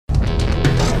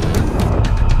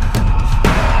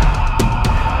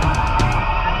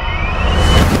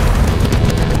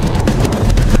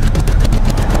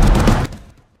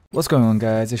What's going on,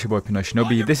 guys? It's your boy Pinoy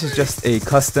Shinobi. This is just a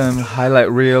custom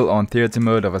highlight reel on theater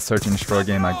mode of a search and destroy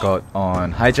game I got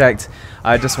on Hijacked.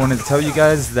 I just wanted to tell you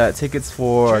guys that tickets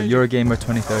for Eurogamer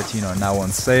 2013 are now on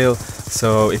sale.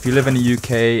 So if you live in the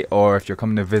UK or if you're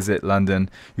coming to visit London,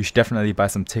 you should definitely buy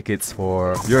some tickets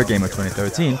for Eurogamer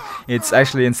 2013. It's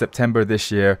actually in September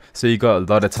this year, so you got a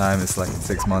lot of time. It's like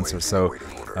 6 months or so.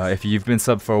 If you've been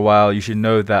subbed for a while, you should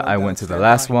know that I went to the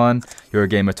last one,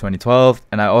 Eurogamer 2012,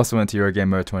 and I also went to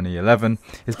Eurogamer 2011.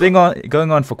 It's been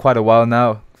going on for quite a while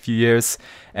now, a few years,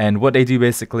 and what they do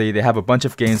basically, they have a bunch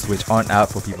of games which aren't out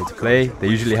for people to play. They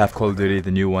usually have Call of Duty,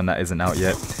 the new one that isn't out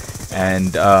yet,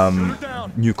 and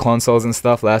new consoles and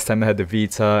stuff. Last time they had the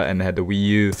Vita and they had the Wii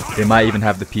U. They might even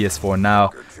have the PS4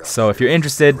 now. So if you're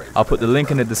interested, I'll put the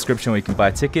link in the description where you can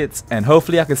buy tickets, and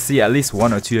hopefully I can see at least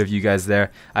 1 or 2 of you guys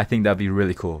there. I think that'd be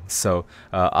really cool. So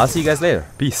I'll see you guys later.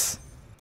 Peace.